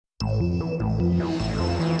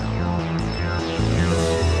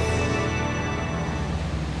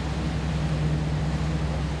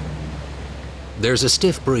There's a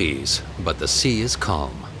stiff breeze, but the sea is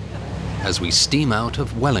calm as we steam out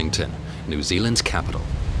of Wellington, New Zealand's capital.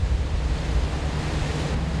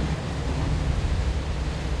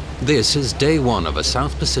 This is day one of a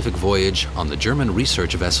South Pacific voyage on the German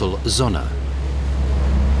research vessel Sonne.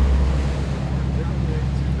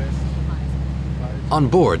 On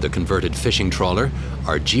board the converted fishing trawler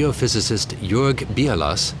are geophysicist Jörg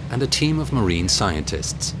Bielas and a team of marine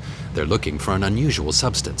scientists. They're looking for an unusual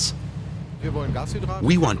substance.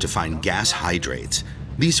 We want to find gas hydrates.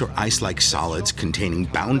 These are ice-like solids containing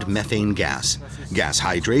bound methane gas. Gas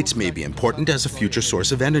hydrates may be important as a future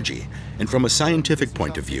source of energy. And from a scientific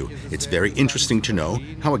point of view, it's very interesting to know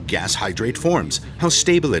how a gas hydrate forms, how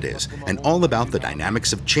stable it is, and all about the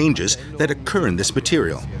dynamics of changes that occur in this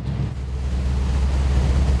material.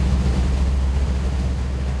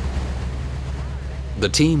 The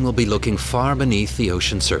team will be looking far beneath the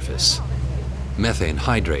ocean surface. Methane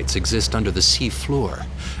hydrates exist under the sea floor,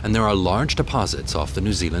 and there are large deposits off the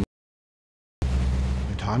New Zealand.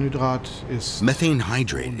 Methane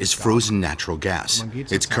hydrate is frozen natural gas.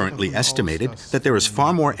 It's currently estimated that there is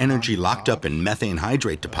far more energy locked up in methane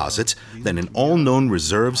hydrate deposits than in all known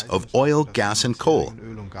reserves of oil, gas, and coal.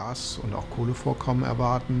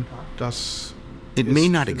 It may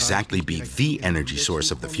not exactly be the energy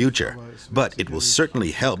source of the future, but it will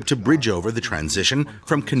certainly help to bridge over the transition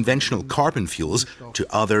from conventional carbon fuels to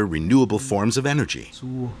other renewable forms of energy.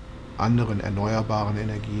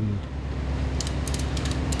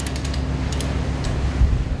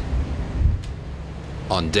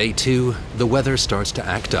 On day two, the weather starts to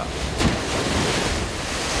act up.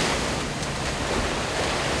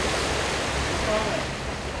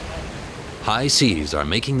 High seas are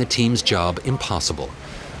making the team's job impossible.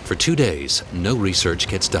 For 2 days, no research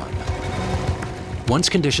gets done. Once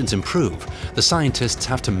conditions improve, the scientists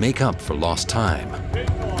have to make up for lost time.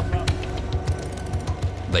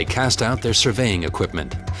 They cast out their surveying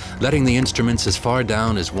equipment, letting the instruments as far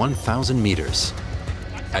down as 1,000 meters.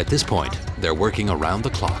 At this point, they're working around the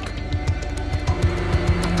clock.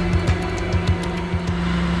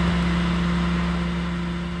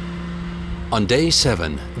 On day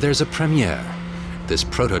 7, there's a premiere. This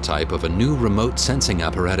prototype of a new remote sensing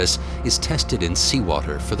apparatus is tested in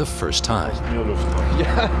seawater for the first time.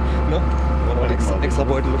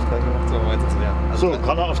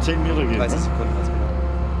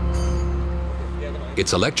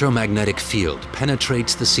 Its electromagnetic field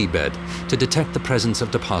penetrates the seabed to detect the presence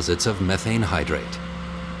of deposits of methane hydrate.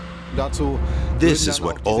 This is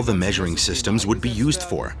what all the measuring systems would be used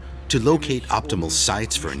for, to locate optimal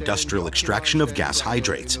sites for industrial extraction of gas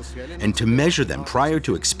hydrates, and to measure them prior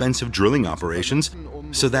to expensive drilling operations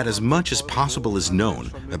so that as much as possible is known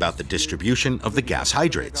about the distribution of the gas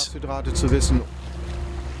hydrates.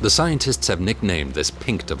 The scientists have nicknamed this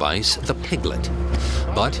pink device the Piglet.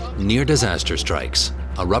 But near disaster strikes.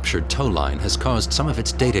 A ruptured tow line has caused some of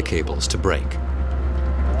its data cables to break.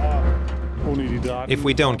 If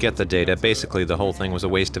we don't get the data, basically the whole thing was a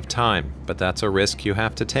waste of time, but that's a risk you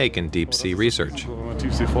have to take in deep-sea research.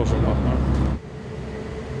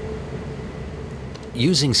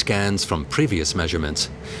 Using scans from previous measurements,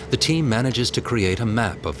 the team manages to create a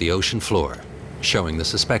map of the ocean floor, showing the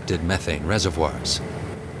suspected methane reservoirs.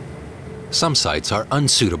 Some sites are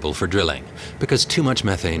unsuitable for drilling because too much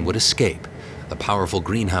methane would escape. The powerful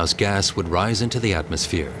greenhouse gas would rise into the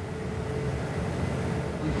atmosphere.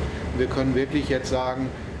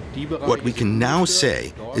 What we can now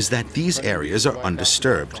say is that these areas are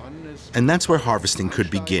undisturbed, and that's where harvesting could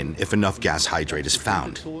begin if enough gas hydrate is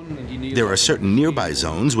found. There are certain nearby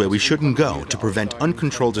zones where we shouldn't go to prevent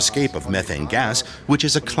uncontrolled escape of methane gas, which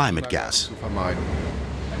is a climate gas.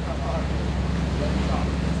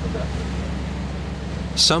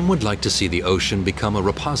 Some would like to see the ocean become a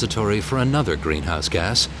repository for another greenhouse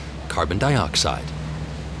gas, carbon dioxide.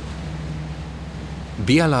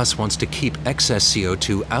 Bielas wants to keep excess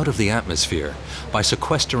CO2 out of the atmosphere by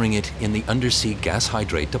sequestering it in the undersea gas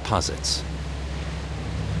hydrate deposits.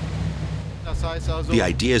 The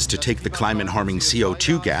idea is to take the climate-harming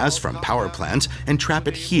CO2 gas from power plants and trap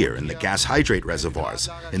it here in the gas hydrate reservoirs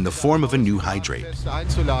in the form of a new hydrate.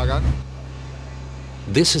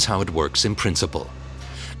 This is how it works in principle.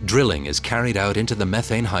 Drilling is carried out into the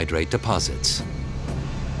methane hydrate deposits.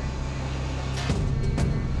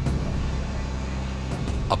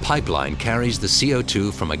 A pipeline carries the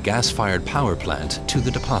CO2 from a gas-fired power plant to the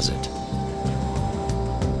deposit.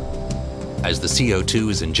 As the CO2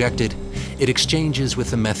 is injected, it exchanges with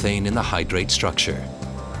the methane in the hydrate structure.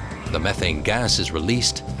 The methane gas is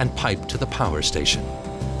released and piped to the power station.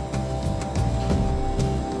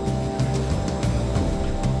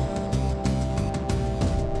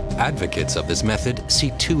 Advocates of this method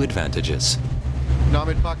see two advantages.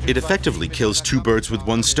 It effectively kills two birds with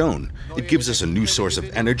one stone. It gives us a new source of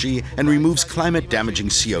energy and removes climate-damaging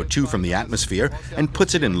CO2 from the atmosphere and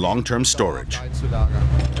puts it in long-term storage.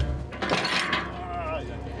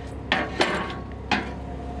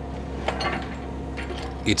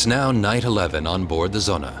 It's now night 11 on board the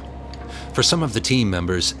Sonne. For some of the team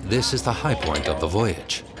members, this is the high point of the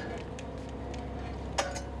voyage.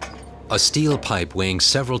 A steel pipe weighing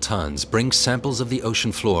several tons brings samples of the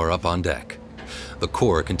ocean floor up on deck. The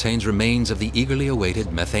core contains remains of the eagerly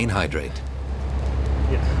awaited methane hydrate.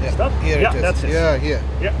 Yeah. Stop. Here it is. That's it. Yeah, here.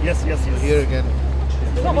 Yeah, yes. Here again.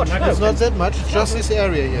 It's not much. It's not that much, it's just this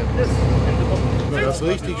area here. Yes.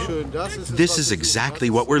 This is exactly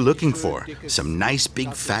what we're looking for. Some nice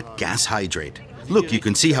big fat gas hydrate. Look, you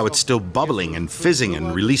can see how it's still bubbling and fizzing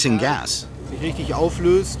and releasing gas. Richtig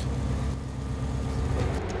auflöst.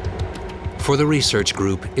 For the research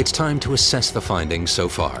group, it's time to assess the findings so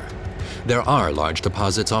far. There are large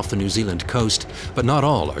deposits off the New Zealand coast, but not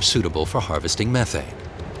all are suitable for harvesting methane.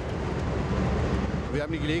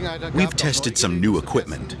 We've tested some new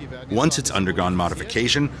equipment. Once it's undergone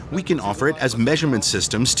modification, we can offer it as measurement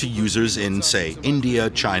systems to users in, say, India,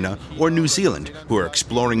 China, or New Zealand who are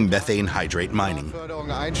exploring methane hydrate mining.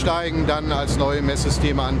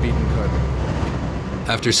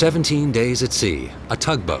 After 17 days at sea, a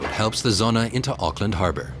tugboat helps the Sonne into Auckland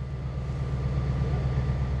Harbour.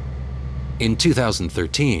 In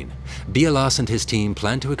 2013, Bielas and his team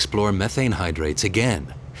plan to explore methane hydrates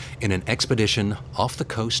again in an expedition off the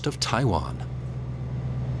coast of Taiwan.